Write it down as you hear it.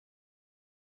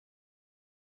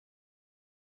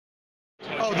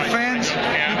Oh, the fans,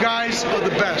 you guys are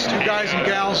the best. You guys and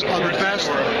gals are the best.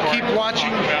 Keep watching.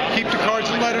 Keep the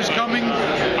cards and letters coming.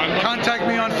 Contact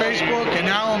me on Facebook, and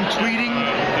now I'm tweeting,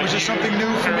 which is something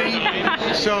new for me.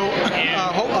 So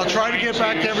I'll try to get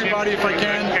back to everybody if I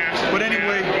can. But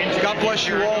anyway, God bless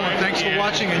you all, and thanks for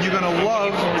watching. And you're gonna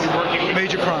love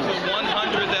Major Crimes.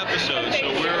 100th episode,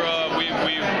 so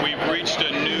we've reached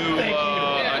a new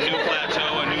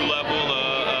plateau, a new level,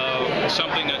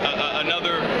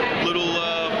 another little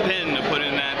pin to put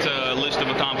in that list of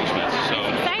accomplishments. So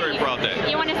very proud of that.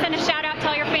 You want to send a shout out to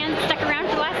all your fans that stuck around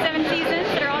for the last 7 seasons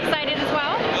that are all excited as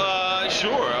well?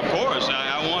 Sure, of course.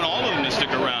 I want all of them to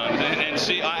stick around and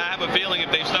see. I have a feeling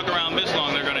if they've stuck around this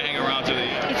long, they're going to hang around to the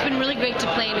end. It's been really great to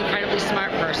play an incredibly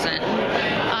smart person.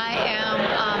 I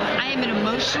am an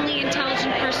emotionally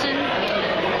intelligent person,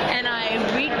 and I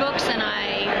read books, and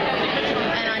I've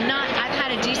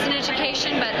had a decent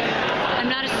education, but I'm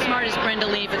not as smart as Brenda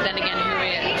Lee, but then again, who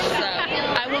is? So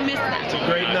I will miss that. It's a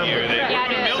great number. Yeah,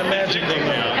 it is. It's a magic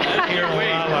number. Here in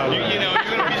La La. You're going to be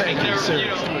Thank you, sir.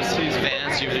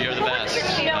 Fans, you're the best.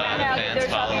 Fans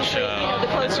follow the show,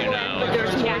 as you know,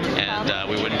 and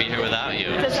we wouldn't be here without you.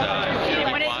 So, You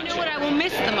know what I will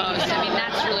miss the most? I mean,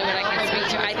 that's really what I can speak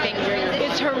to. I think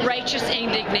it's her righteous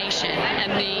indignation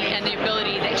and the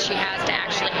ability that she has to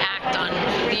actually act on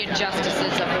the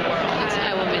injustices of the world.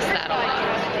 I will miss that a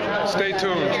lot. Stay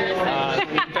tuned.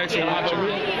 Thanks for watching.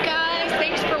 Hey guys,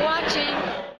 thanks for watching.